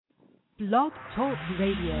Blog Talk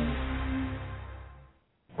Radio.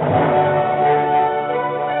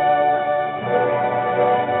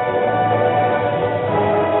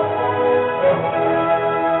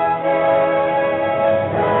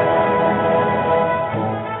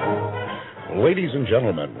 Ladies and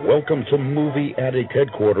gentlemen, welcome to Movie Addict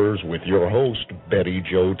Headquarters with your host, Betty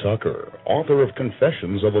Jo Tucker, author of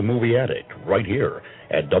Confessions of a Movie Addict, right here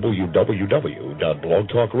at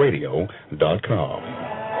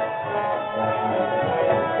www.blogtalkradio.com.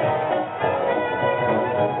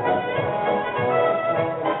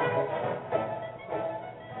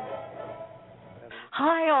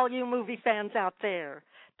 Hi, all you movie fans out there.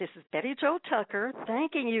 This is Betty Jo Tucker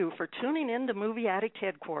thanking you for tuning in to Movie Addict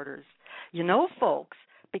Headquarters. You know, folks,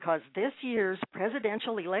 because this year's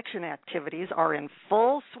presidential election activities are in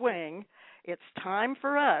full swing, it's time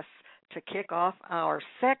for us to kick off our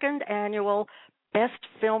second annual Best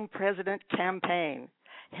Film President campaign.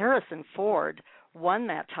 Harrison Ford won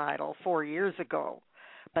that title 4 years ago.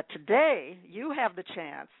 But today, you have the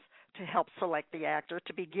chance to help select the actor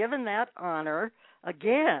to be given that honor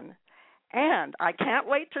again. And I can't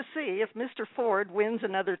wait to see if Mr. Ford wins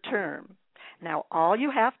another term. Now, all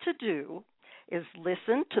you have to do is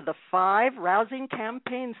listen to the 5 rousing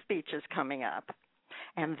campaign speeches coming up,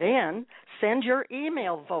 and then send your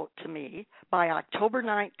email vote to me by October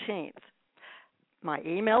 19th. My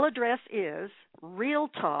email address is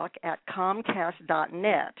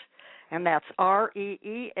realtalk@comcast.net, and that's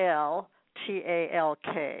REELTALK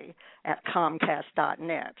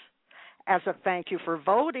 @comcast.net. As a thank you for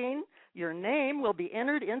voting, your name will be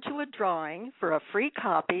entered into a drawing for a free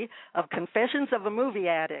copy of Confessions of a Movie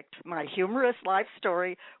Addict, my humorous life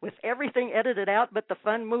story with everything edited out but the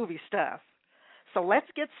fun movie stuff. So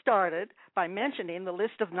let's get started by mentioning the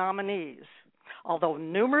list of nominees. Although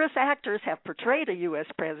numerous actors have portrayed a U.S.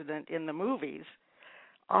 president in the movies,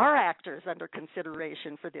 our actors under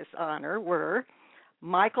consideration for this honor were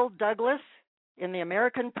Michael Douglas in The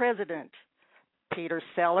American President, Peter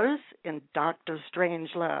Sellers in Dr.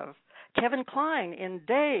 Strangelove, Kevin Kline in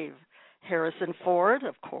Dave, Harrison Ford,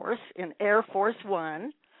 of course, in Air Force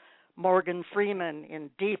One, Morgan Freeman in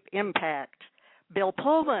Deep Impact, Bill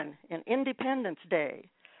Pullman in Independence Day,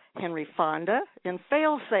 Henry Fonda in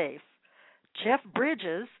Failsafe, Jeff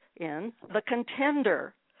Bridges in The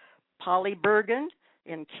Contender, Polly Bergen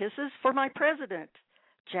in Kisses for My President,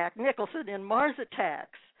 Jack Nicholson in Mars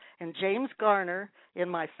Attacks, and James Garner in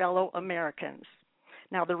My Fellow Americans.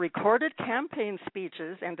 Now, the recorded campaign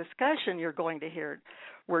speeches and discussion you're going to hear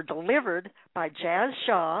were delivered by Jazz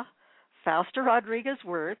Shaw, Fausta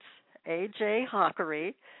Rodriguez-Wirtz, A.J.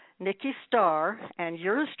 Hockery, Nikki Starr, and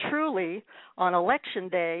yours truly on Election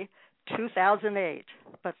Day 2008,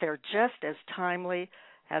 but they're just as timely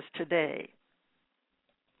as today.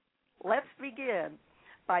 Let's begin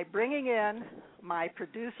by bringing in my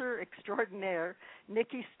producer extraordinaire,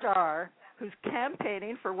 Nikki Starr, who's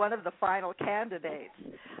campaigning for one of the final candidates.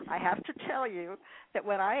 I have to tell you that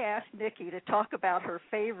when I asked Nikki to talk about her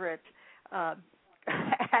favorite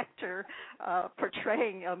actor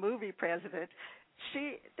portraying a movie president,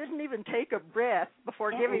 she didn't even take a breath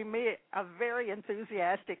before giving me a very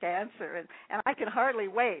enthusiastic answer, and I can hardly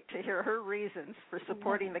wait to hear her reasons for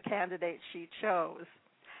supporting the candidate she chose.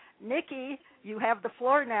 Nikki, you have the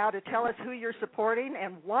floor now to tell us who you're supporting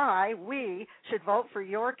and why we should vote for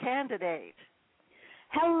your candidate.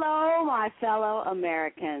 Hello, my fellow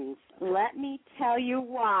Americans. Let me tell you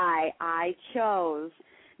why I chose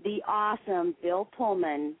the awesome Bill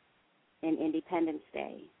Pullman in Independence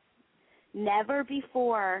Day. Never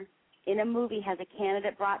before in a movie has a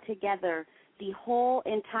candidate brought together the whole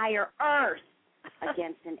entire earth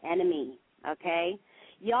against an enemy, okay?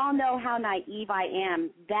 Y'all know how naive I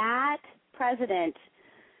am. That president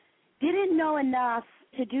didn't know enough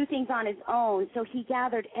to do things on his own, so he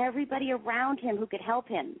gathered everybody around him who could help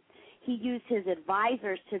him. He used his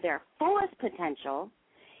advisors to their fullest potential.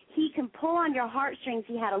 He can pull on your heartstrings.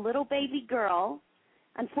 He had a little baby girl.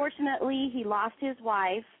 Unfortunately, he lost his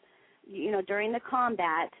wife, during the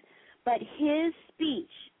combat. But his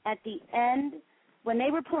speech at the end, when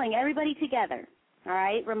they were pulling everybody together, all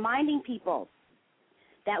right, reminding people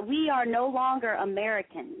that we are no longer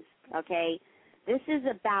Americans, okay? This is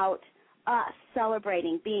about us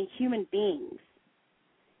celebrating being human beings.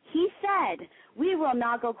 He said, we will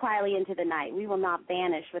not go quietly into the night. We will not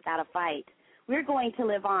vanish without a fight. We're going to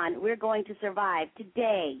live on. We're going to survive.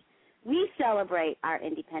 Today, we celebrate our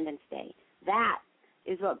Independence Day. That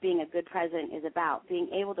is what being a good president is about, being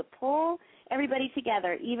able to pull everybody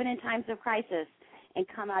together, even in times of crisis, and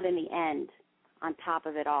come out in the end on top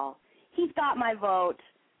of it all. He's got my vote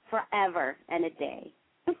forever and a day.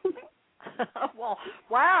 Well,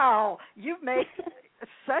 wow, you've made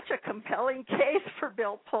such a compelling case for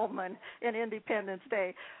Bill Pullman in Independence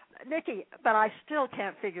Day. Nikki, but I still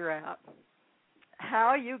can't figure out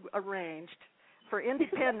how you arranged for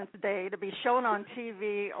Independence Day to be shown on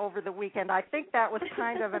TV over the weekend. I think that was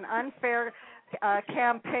kind of an unfair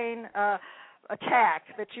campaign attack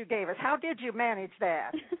that you gave us. How did you manage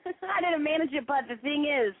that? I didn't manage it, but the thing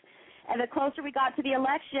is, and the closer we got to the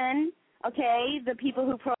election, okay, the people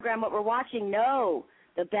who program what we're watching know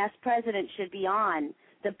the best president should be on.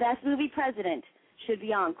 The best movie president should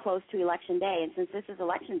be on close to Election Day. And since this is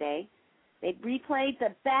Election Day, they replayed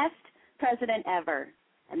the best president ever,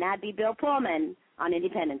 and that'd be Bill Pullman on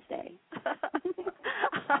Independence Day.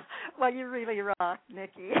 Well, you really rock,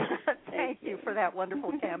 Nikki. Thank you for that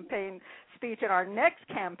wonderful campaign speech. And our next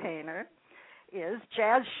campaigner is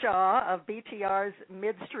Jazz Shaw of BTR's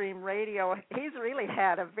Midstream Radio. He's really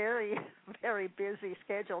had a very, very busy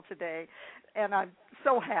schedule today, and I'm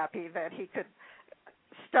so happy that he could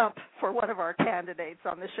stump for one of our candidates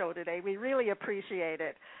on the show today. We really appreciate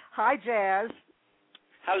it. Hi, Jazz.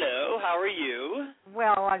 Hello, how are you?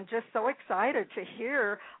 Well, I'm just so excited to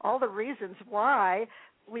hear all the reasons why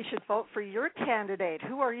we should vote for your candidate.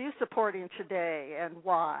 Who are you supporting today and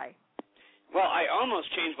why? Well, I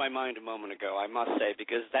almost changed my mind a moment ago, I must say,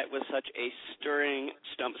 because that was such a stirring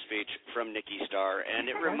stump speech from Nikki Starr, and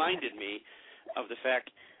it reminded me of the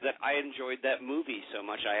fact that I enjoyed that movie so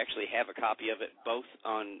much. I actually have a copy of it both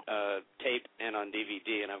on tape and on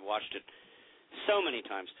DVD, and I've watched it so many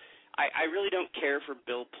times. I really don't care for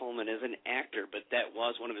Bill Pullman as an actor, but that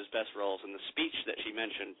was one of his best roles, and the speech that she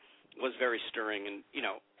mentioned was very stirring and,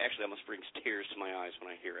 actually almost brings tears to my eyes when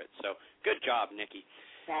I hear it. So good job, Nikki.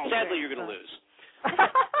 Sadly, you're going to lose.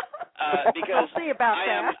 Because I'll see about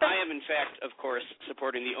that. I am, in fact, of course,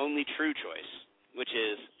 supporting the only true choice, which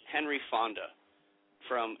is Henry Fonda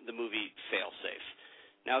from the movie Failsafe.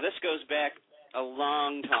 Now, this goes back a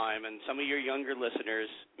long time, and some of your younger listeners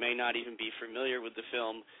may not even be familiar with the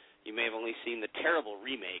film. You may have only seen the terrible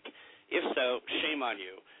remake. If so, shame on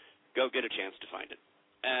you. Go get a chance to find it.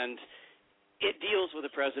 And it deals with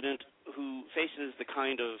a president who faces the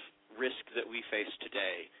kind of risk that we face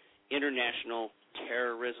today, international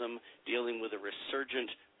terrorism, dealing with a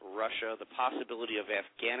resurgent Russia, the possibility of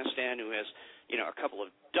Afghanistan, who has, a couple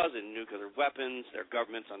of dozen nuclear weapons, their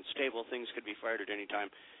government's unstable, things could be fired at any time,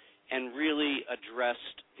 and really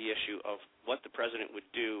addressed the issue of what the president would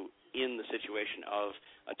do in the situation of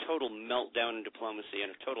a total meltdown in diplomacy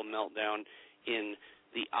and a total meltdown in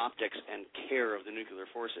the optics and care of the nuclear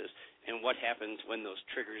forces, and what happens when those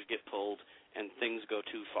triggers get pulled and things go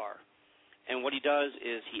too far. And what he does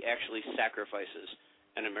is he actually sacrifices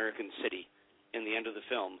an American city in the end of the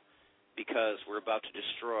film because we're about to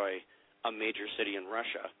destroy a major city in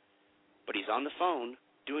Russia. But he's on the phone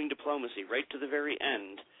doing diplomacy right to the very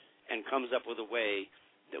end and comes up with a way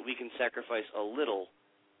that we can sacrifice a little,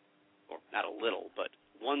 or not a little, but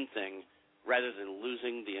one thing, rather than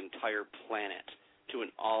losing the entire planet to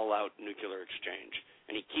an all-out nuclear exchange.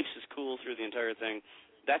 And he keeps his cool through the entire thing.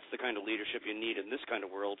 That's the kind of leadership you need in this kind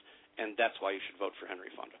of world, and that's why you should vote for Henry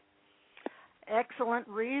Fonda. Excellent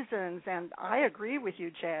reasons, and I agree with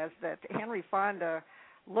you, Jazz, that Henry Fonda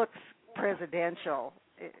looks presidential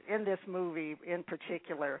in this movie in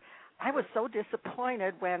particular. I was so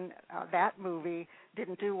disappointed when that movie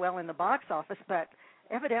didn't do well in the box office, but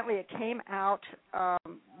evidently it came out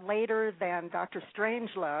later than Dr.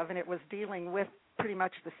 Strangelove, and it was dealing with pretty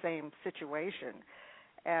much the same situation.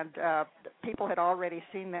 And people had already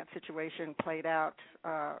seen that situation played out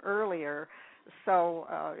earlier, so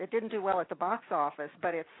it didn't do well at the box office,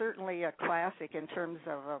 but it's certainly a classic in terms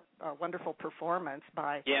of a wonderful performance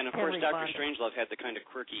by Yeah, and of Henry course Dr. Fonda. Strangelove had the kind of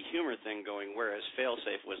quirky humor thing going, whereas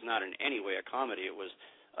Failsafe was not in any way a comedy. It was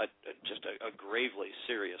just a gravely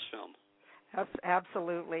serious film.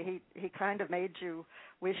 Absolutely. He kind of made you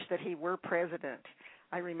wish that he were president.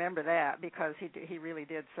 I remember that because he really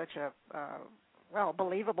did such a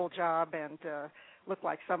believable job and looked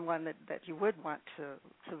like someone that you would want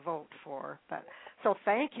to vote for. But so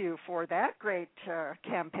thank you for that great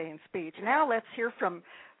campaign speech. Now let's hear from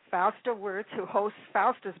Fausta Wirtz, who hosts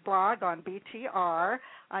Fausta's blog on BTR.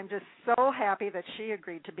 I'm just so happy that she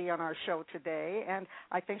agreed to be on our show today, and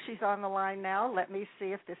I think she's on the line now. Let me see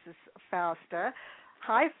if this is Fausta.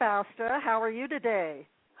 Hi, Fausta. How are you today?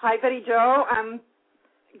 Hi, Betty Jo. I'm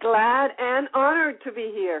glad and honored to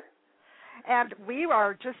be here. And we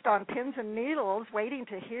are just on pins and needles waiting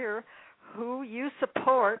to hear who you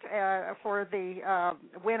support for the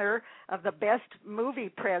winner of the Best Movie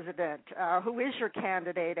President. Who is your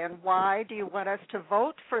candidate, and why do you want us to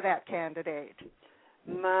vote for that candidate?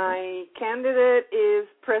 My candidate is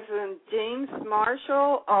President James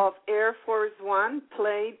Marshall of Air Force One,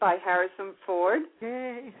 played by Harrison Ford.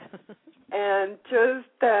 Yay. And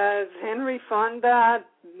just as Henry Fonda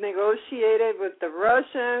negotiated with the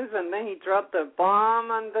Russians and then he dropped a bomb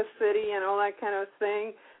on the city and all that kind of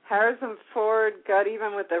thing, Harrison Ford got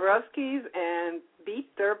even with the Ruskies and beat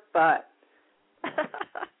their butt.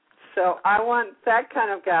 So I want that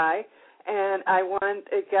kind of guy, and I want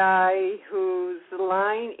a guy whose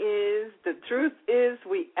line is, the truth is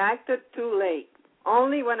we acted too late.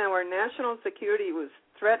 Only when our national security was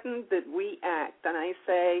threatened did we act. And I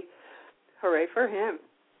say, hooray for him.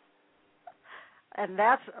 And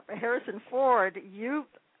that's Harrison Ford. You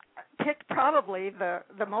picked probably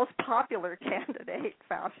the most popular candidate,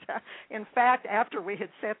 Fausta. In fact, after we had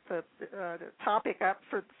set the topic up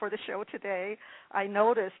for the show today, I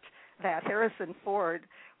noticed that Harrison Ford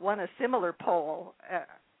won a similar poll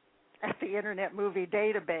at the Internet Movie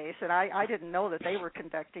Database, and I didn't know that they were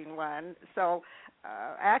conducting one. So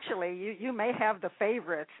actually, you may have the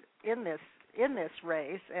favorite in this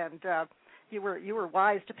race, and you were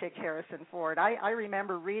wise to pick Harrison Ford. I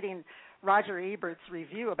remember reading Roger Ebert's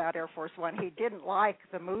review about Air Force One. He didn't like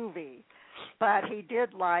the movie, but he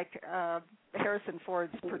did like Harrison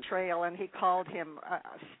Ford's portrayal, and he called him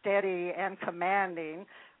steady and commanding,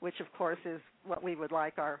 which, of course, is what we would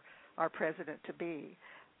like our president to be.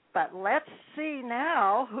 But let's see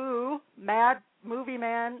now who Mad Movie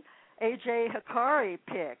Man A.J. Hikari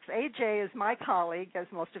picks. A.J. is my colleague, as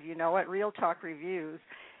most of you know, at Real Talk Reviews,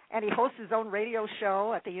 and he hosts his own radio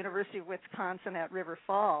show at the University of Wisconsin at River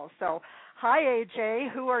Falls. So, hi, A.J.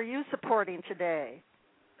 Who are you supporting today?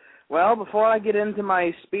 Well, before I get into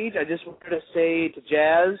my speech, I just wanted to say to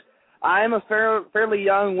Jazz, I'm a fairly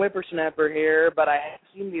young whippersnapper here, but I have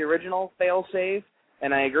seen the original Failsafe,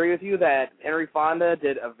 and I agree with you that Henry Fonda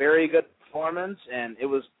did a very good performance, and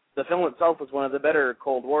the film itself was one of the better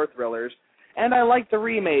Cold War thrillers, and I like the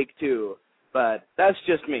remake too. But that's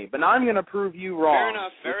just me. But now I'm going to prove you wrong.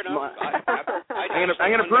 Fair enough. I'm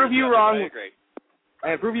going to prove you wrong. I agree. I'm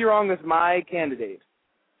going to prove you wrong with my candidate.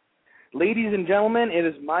 Ladies and gentlemen, it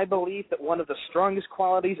is my belief that one of the strongest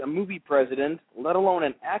qualities a movie president, let alone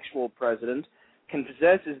an actual president, can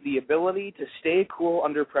possess is the ability to stay cool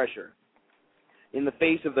under pressure. In the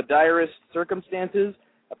face of the direst circumstances,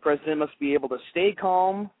 a president must be able to stay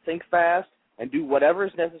calm, think fast, and do whatever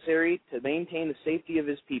is necessary to maintain the safety of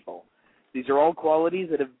his people. These are all qualities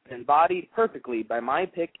that have been embodied perfectly by my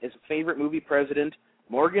pick as a favorite movie president,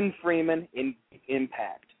 Morgan Freeman in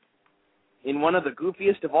Impact. In one of the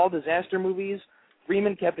goofiest of all disaster movies,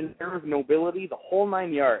 Freeman kept an air of nobility the whole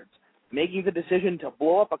 9 yards, making the decision to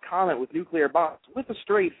blow up a comet with nuclear bombs with a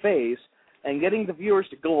straight face and getting the viewers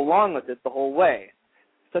to go along with it the whole way.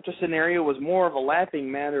 Such a scenario was more of a laughing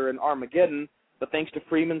matter in Armageddon, but thanks to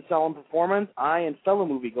Freeman's solemn performance, I and fellow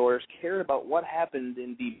moviegoers cared about what happened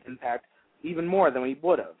in Deep Impact even more than we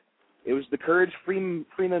would have. It was the courage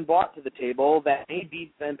Freeman brought to the table that made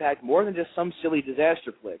Deep Impact more than just some silly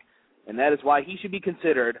disaster flick, and that is why he should be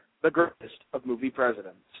considered the greatest of movie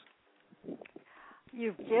presidents.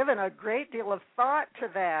 You've given a great deal of thought to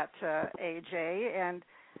that, AJ, and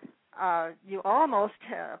you almost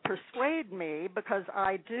persuade me because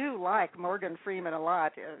I do like Morgan Freeman a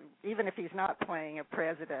lot, even if he's not playing a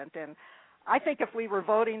president. And I think if we were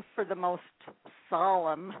voting for the most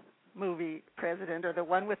solemn movie president or the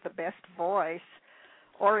one with the best voice,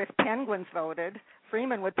 or if Penguins voted,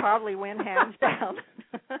 Freeman would probably win hands down.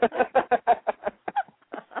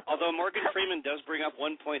 Although Morgan Freeman does bring up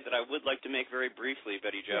one point that I would like to make very briefly,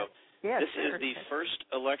 Betty Jo. Yes, this is the first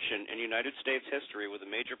election in United States history with a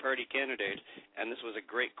major party candidate, and this was a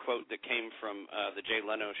great quote that came from the Jay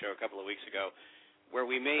Leno show a couple of weeks ago, where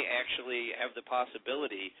we may actually have the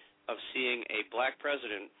possibility of seeing a black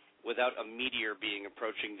president without a meteor being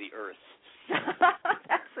approaching the Earth.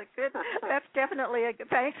 That's definitely a good,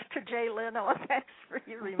 thanks to Jay Leno. Thanks for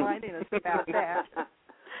you reminding us about that.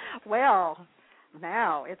 Well,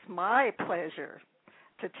 now it's my pleasure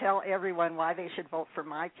to tell everyone why they should vote for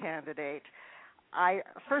my candidate. I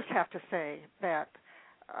first have to say that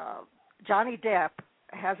Johnny Depp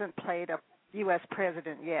hasn't played a U.S.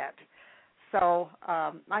 president yet. So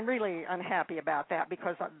I'm really unhappy about that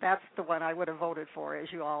because that's the one I would have voted for,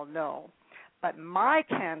 as you all know. But my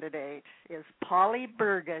candidate is Polly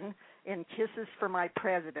Bergen in Kisses for My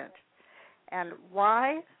President. And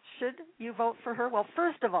why should you vote for her? Well,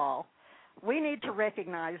 first of all, we need to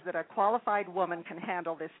recognize that a qualified woman can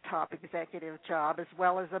handle this top executive job as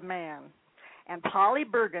well as a man. And Polly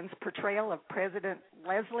Bergen's portrayal of President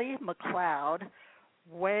Leslie McLeod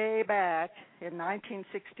way back in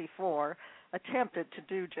 1964 attempted to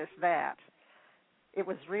do just that. It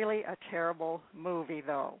was really a terrible movie,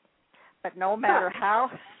 though. But no matter how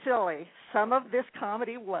silly some of this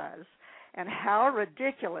comedy was and how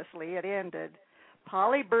ridiculously it ended,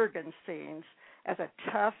 Polly Bergen's scenes as a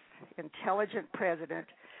tough, intelligent president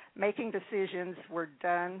making decisions were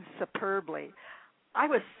done superbly. I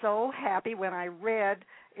was so happy when I read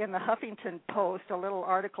in the Huffington Post a little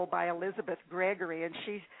article by Elizabeth Gregory, and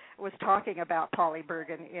she was talking about Polly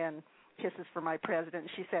Bergen in Kisses for My President.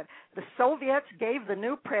 She said, the Soviets gave the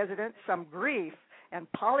new president some grief, and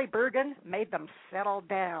Polly Bergen made them settle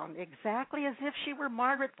down, exactly as if she were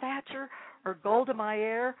Margaret Thatcher or Golda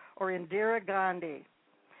Meir or Indira Gandhi.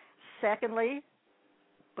 Secondly,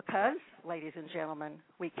 because, ladies and gentlemen,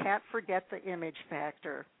 we can't forget the image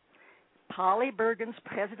factor. Polly Bergen's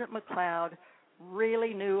President McLeod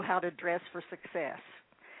really knew how to dress for success.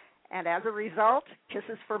 And as a result,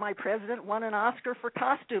 Kisses for My President won an Oscar for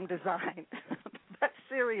costume design. But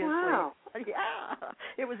seriously, wow. Yeah,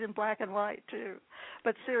 it was in black and white, too.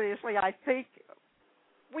 But seriously, I think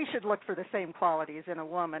we should look for the same qualities in a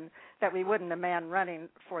woman that we would in a man running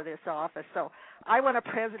for this office. So I want a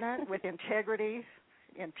president with integrity,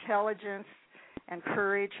 intelligence, and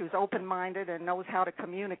courage, who's open-minded and knows how to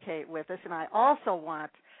communicate with us. And I also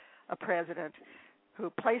want a president who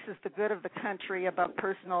places the good of the country above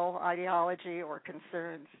personal ideology or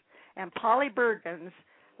concerns. And Polly Bergen's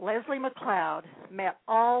Leslie McLeod met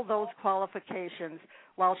all those qualifications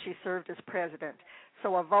while she served as president.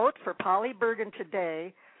 So a vote for Polly Bergen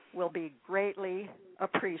today will be greatly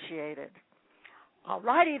appreciated. All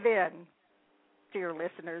righty then, dear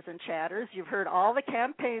listeners and chatters, you've heard all the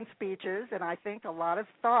campaign speeches, and I think a lot of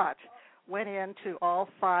thought went into all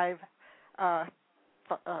five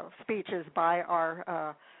speeches by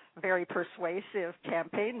our very persuasive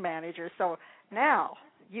campaign manager. So now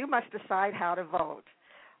you must decide how to vote.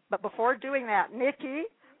 But before doing that, Nikki,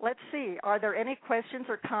 let's see, are there any questions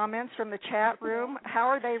or comments from the chat room? How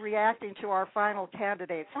are they reacting to our final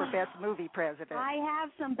candidates for Best Movie President? I have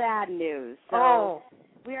some bad news. So oh.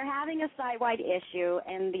 We are having a site-wide issue,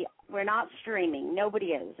 and we're not streaming. Nobody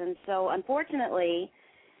is. And so, unfortunately,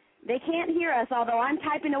 they can't hear us, although I'm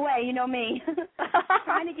typing away, you know me,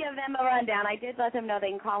 trying to give them a rundown. I did let them know they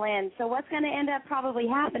can call in. So what's going to end up probably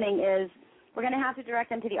happening is we're going to have to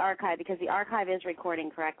direct them to the archive because the archive is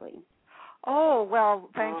recording correctly. Oh, well,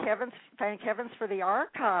 thank heavens for the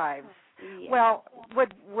archives. Yeah. Well,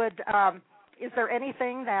 is there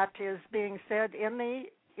anything that is being said in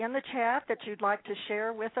the chat that you'd like to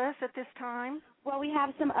share with us at this time? Well, we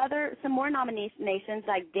have some more nominations,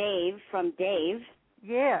 like Dave from Dave.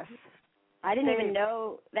 Yes. I didn't even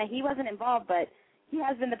know that he wasn't involved, but he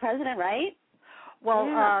has been the president, right? Well,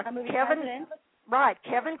 yeah, Kevin. Right,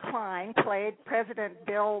 Kevin Kline played President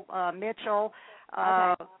Bill Mitchell.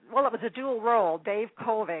 Okay. Well, it was a dual role, Dave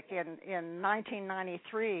Kovic in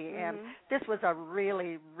 1993, and this was a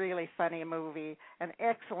really, really funny movie, an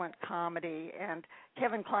excellent comedy, and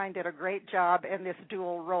Kevin Kline did a great job in this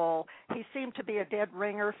dual role. He seemed to be a dead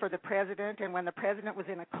ringer for the president, and when the president was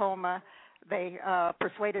in a coma, they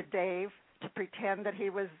persuaded Dave to pretend that he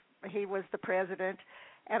was the president.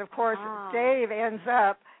 And, of course, Dave ends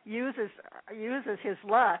up uses his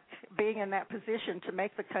luck being in that position to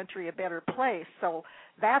make the country a better place. So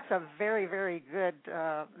that's a very, very good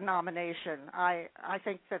nomination. I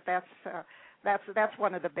think that's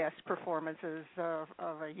one of the best performances of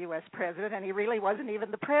a U.S. president, and he really wasn't even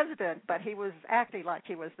the president, but he was acting like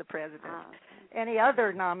he was the president. Any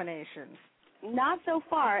other nominations? Not so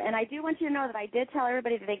far, and I do want you to know that I did tell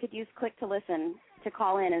everybody that they could use Click to Listen to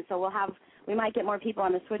call in, and so we might get more people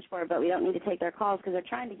on the switchboard, but we don't need to take their calls because they're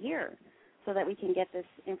trying to hear so that we can get this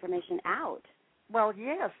information out. Well,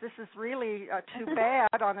 yes, this is really too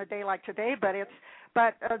bad on a day like today,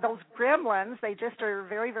 but those gremlins, they just are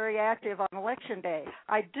very, very active on Election Day.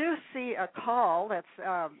 I do see a call that's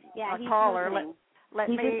a caller.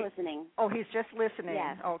 Listening. He's just listening. Oh, he's just listening.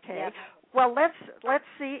 Yes. Okay. Yep. Well, let's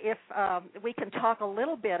see if we can talk a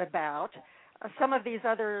little bit about some of these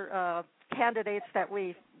other candidates that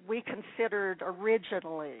we considered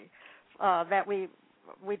originally that we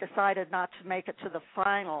decided not to make it to the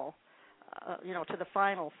final, to the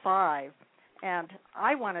final five. And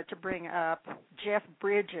I wanted to bring up Jeff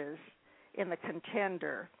Bridges in the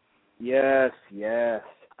contender. Yes.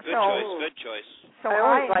 Good choice. So I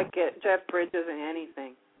always like it, Jeff Bridges in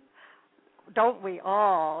anything. Don't we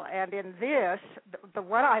all? And in this, the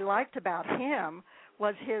what I liked about him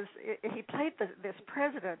was he played this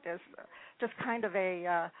president as just kind of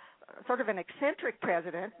a sort of an eccentric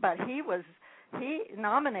president, but he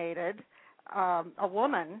nominated a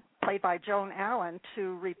woman played by Joan Allen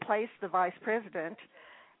to replace the vice president,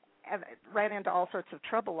 and ran into all sorts of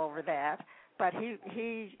trouble over that. but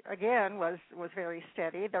he again was very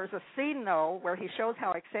steady. There's a scene though where he shows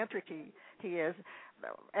how eccentric he is,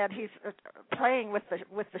 and he's playing with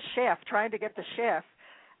the chef, trying to get the chef,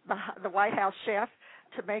 the White House chef,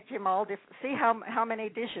 to make him see how many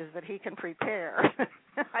dishes that he can prepare.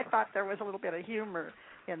 I thought there was a little bit of humor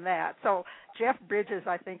in that. So Jeff Bridges,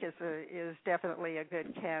 I think, is definitely a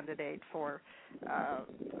good candidate for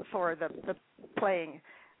the playing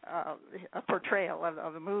a portrayal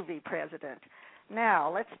of a movie president.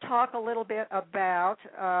 Now let's talk a little bit about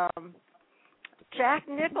Jack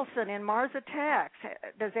Nicholson in Mars Attacks.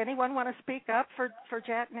 Does anyone want to speak up for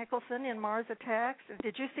Jack Nicholson in Mars Attacks?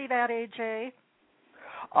 Did you see that, AJ?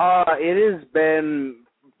 It has been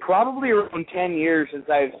probably around 10 years since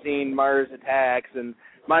I've seen Mars Attacks, and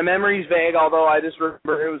my memory's vague, although I just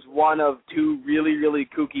remember it was one of two really, really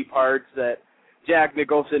kooky parts that Jack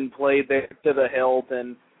Nicholson played there to the hilt,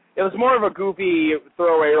 and it was more of a goofy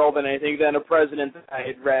throwaway role than anything than a president that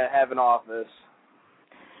I'd have in office.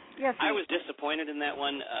 Yes, I was disappointed in that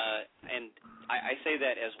one, and I say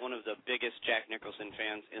that as one of the biggest Jack Nicholson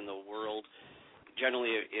fans in the world.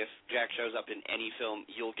 Generally, if Jack shows up in any film,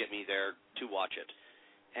 you'll get me there to watch it.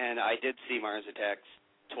 And I did see Mars Attacks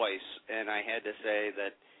twice, and I had to say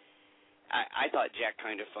that I thought Jack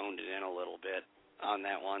kind of phoned it in a little bit on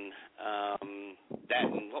that one. That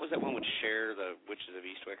and what was that one with Cher, the Witches of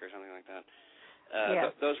Eastwick or something like that?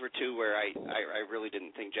 Yes. Those were two where I really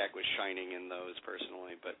didn't think Jack was shining in those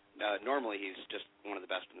personally, but normally he's just one of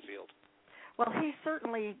the best in the field. Well, he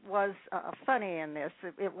certainly was funny in this.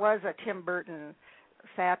 It was a Tim Burton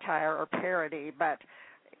satire or parody, but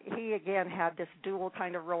he again had this dual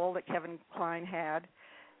kind of role that Kevin Kline had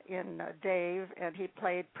in Dave, and he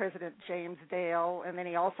played President James Dale, and then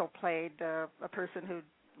he also played a person who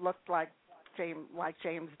looked like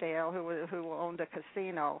James Dale, who owned a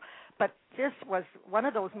casino. But this was one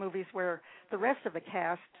of those movies where the rest of the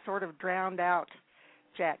cast sort of drowned out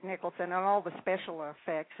Jack Nicholson and all the special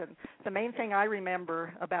effects. And the main thing I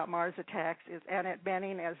remember about Mars Attacks is Annette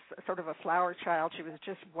Bening as sort of a flower child. She was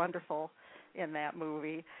just wonderful in that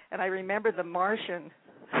movie. And I remember the Martian,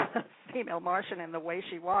 female Martian, and the way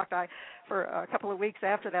she walked. For a couple of weeks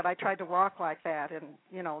after that, I tried to walk like that. And,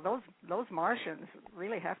 you know, those Martians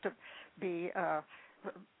really have to be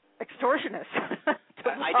extortionists.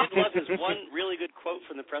 I did love his one really good quote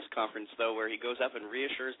from the press conference, though, where he goes up and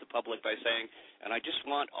reassures the public by saying, and I just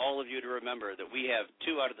want all of you to remember that we have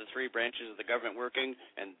 2 out of the 3 branches of the government working,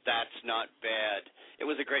 and that's not bad. It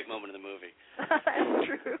was a great moment in the movie. That's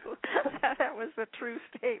true. That was a true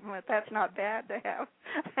statement. That's not bad to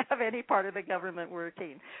have any part of the government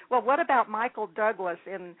working. Well, what about Michael Douglas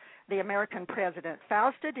in The American President?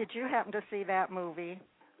 Fausta, did you happen to see that movie?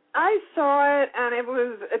 I saw it, and it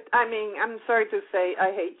was, I'm sorry to say,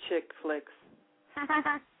 I hate chick flicks.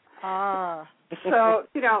 So,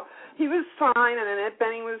 you know, he was fine, and Annette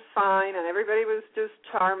Bening was fine, and everybody was just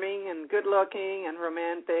charming and good-looking and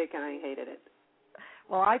romantic, and I hated it.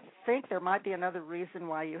 Well, I think there might be another reason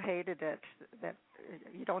why you hated it that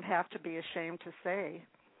you don't have to be ashamed to say.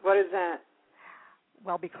 What is that?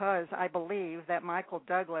 Well, because I believe that Michael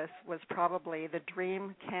Douglas was probably the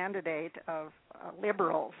dream candidate of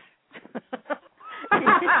liberals.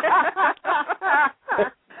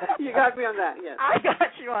 You got me on that, yes. I got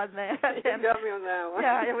you on that. You got me on that one.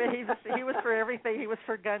 Yeah, he was for everything. He was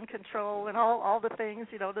for gun control and all the things,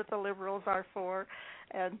 you know, that the liberals are for.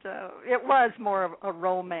 And it was more of a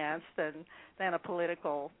romance than a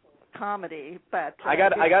political comedy, but I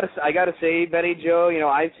gotta say, Betty Jo, you know,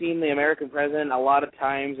 I've seen The American President a lot of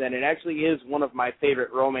times, and it actually is one of my favorite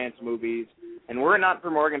romance movies. And were it not for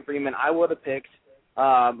Morgan Freeman, I would have picked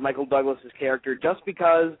Michael Douglas's character just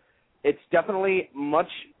because it's definitely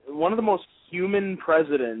one of the most human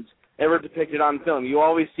presidents ever depicted on film. You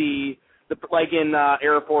always see like in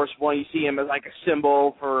Air Force One, you see him as like a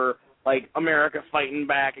symbol for like America fighting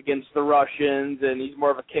back against the Russians, and he's more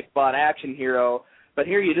of a kick-butt action hero. But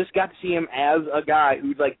here you just got to see him as a guy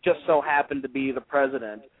who like just so happened to be the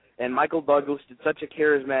president. And Michael Douglas did such a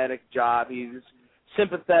charismatic job. He's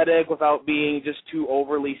sympathetic without being just too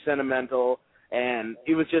overly sentimental. And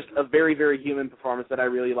it was just a very, very human performance that I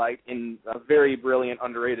really liked in a very brilliant,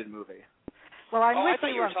 underrated movie. Well, I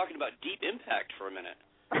thought you were talking about Deep Impact for a minute.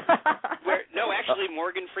 No, actually,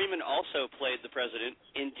 Morgan Freeman also played the president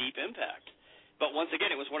in Deep Impact. But once again,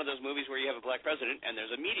 it was one of those movies where you have a black president and there's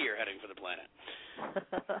a meteor heading for the planet.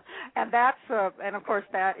 And of course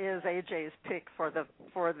that is AJ's pick for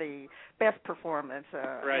the best performance.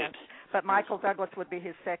 Right. But Michael Douglas would be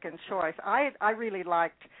his second choice. I really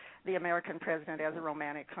liked The American President as a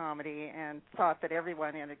romantic comedy and thought that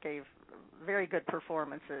everyone in it gave very good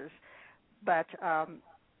performances. But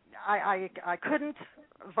I couldn't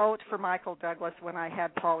vote for Michael Douglas when I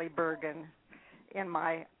had Polly Bergen in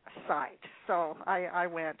my sight. So I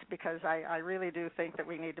went because I really do think that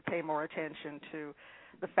we need to pay more attention to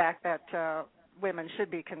the fact that women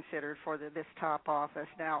should be considered for this top office.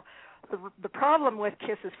 Now, the problem with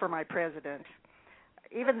Kisses for My President,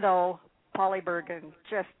 even though Polly Bergen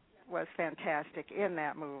just was fantastic in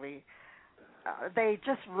that movie, they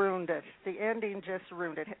just ruined it. The ending just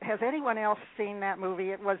ruined it. Has anyone else seen that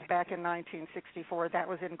movie? It was back in 1964. That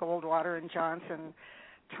was in Goldwater and Johnson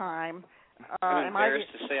time. I'm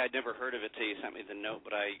embarrassed to say I'd never heard of it till you sent me the note,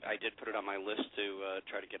 but I did put it on my list to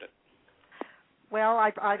try to get it. Well,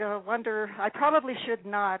 I wonder, I probably should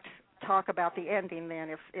not talk about the ending then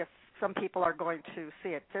if some people are going to see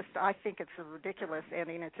it. I think it's a ridiculous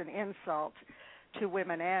ending. It's an insult to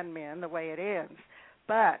women and men the way it ends.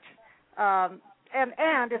 But and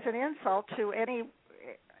it's an insult to any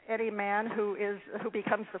man who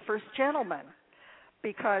becomes the first gentleman,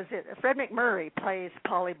 because Fred McMurray plays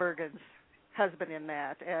Polly Bergen's husband in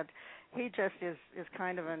that, and he just is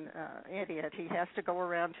kind of an idiot. He has to go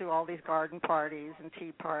around to all these garden parties and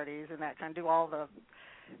tea parties and that kind of do all the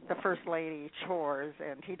first lady chores,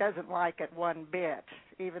 and he doesn't like it one bit,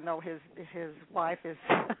 even though his wife is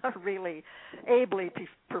really ably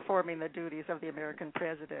performing the duties of the American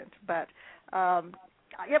president. But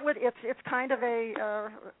it's kind of a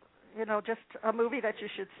just a movie that you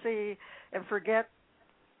should see and forget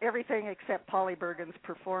everything except Polly Bergen's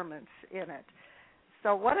performance in it.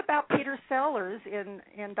 So what about Peter Sellers in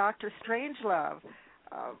Dr. Strangelove?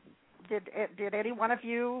 Did any one of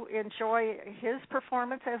you enjoy his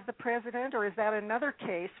performance as the president, or is that another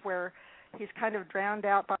case where he's kind of drowned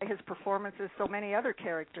out by his performance as so many other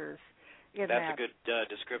characters in that? That's a good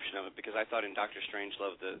description of it, because I thought in Dr.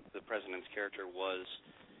 Strangelove the president's character was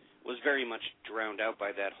very much drowned out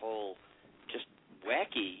by that whole just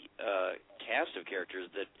wacky cast of characters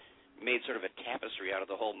that made sort of a tapestry out of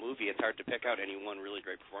the whole movie. It's hard to pick out any one really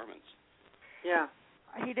great performance. Yeah.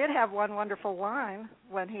 He did have one wonderful line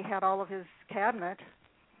when he had all of his cabinet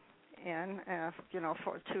in,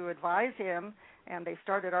 to advise him, and they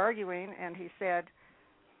started arguing, and he said,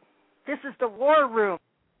 "This is the war room.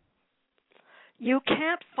 You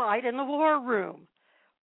can't fight in the war room."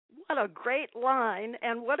 What a great line,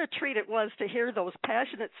 and what a treat it was to hear those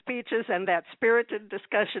passionate speeches and that spirited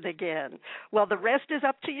discussion again. Well, the rest is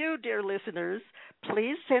up to you, dear listeners.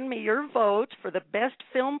 Please send me your vote for the best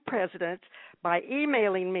film president by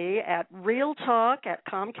emailing me at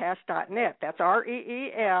realtalk@comcast.net. That's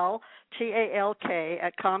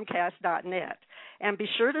REELTALK@comcast.net. And be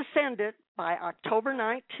sure to send it by October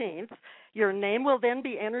 19th. Your name will then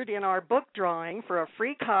be entered in our book drawing for a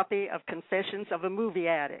free copy of Confessions of a Movie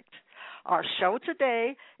Addict. Our show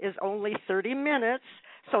today is only 30 minutes,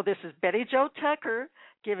 so this is Betty Jo Tucker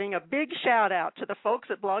giving a big shout-out to the folks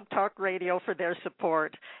at Blog Talk Radio for their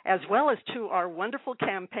support, as well as to our wonderful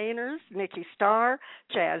campaigners, Nikki Starr,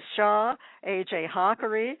 Jazz Shaw, A.J.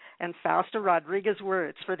 Hockery, and Fausta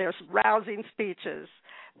Rodriguez-Wirtz for their rousing speeches.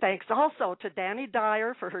 Thanks also to Danny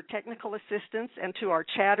Dyer for her technical assistance, and to our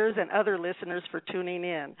chatters and other listeners for tuning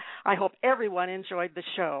in. I hope everyone enjoyed the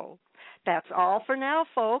show. That's all for now,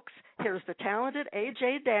 folks. Here's the talented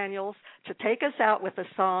A.J. Daniels to take us out with a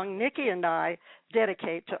song Nikki and I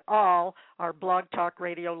dedicate to all our Blog Talk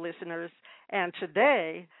Radio listeners, and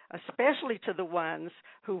today, especially to the ones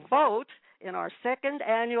who vote in our second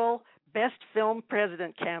annual Best Film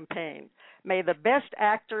President campaign. May the best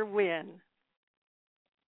actor win.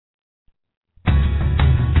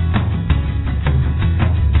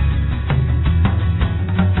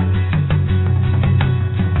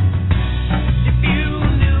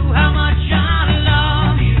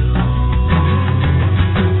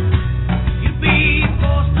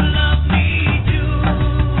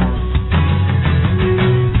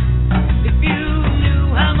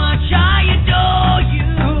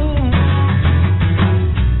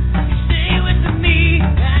 Stay with me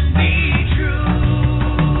and be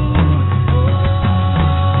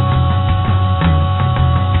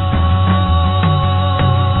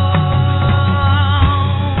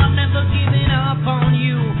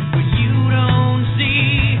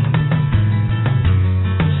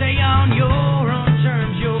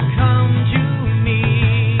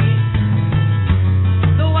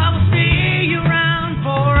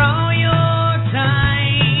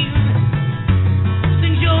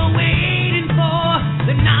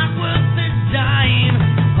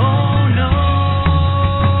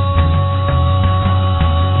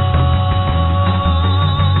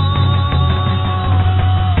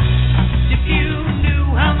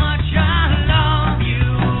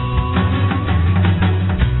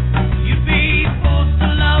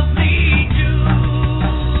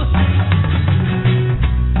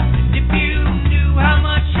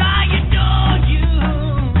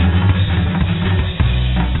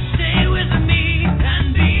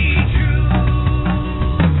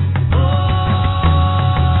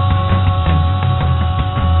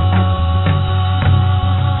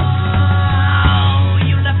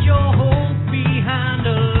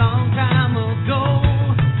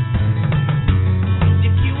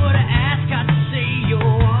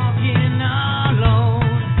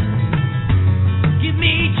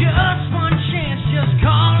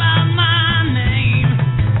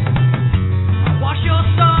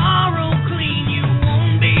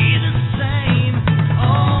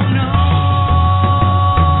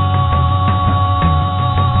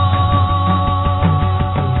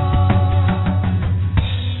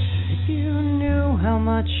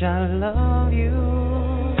much I love you,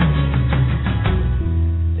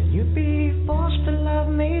 then you'd be forced to love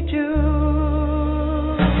me too.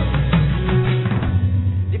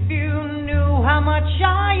 If you knew how much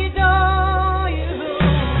I adore you,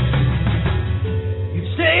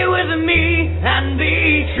 you'd stay with me and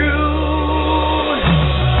be true.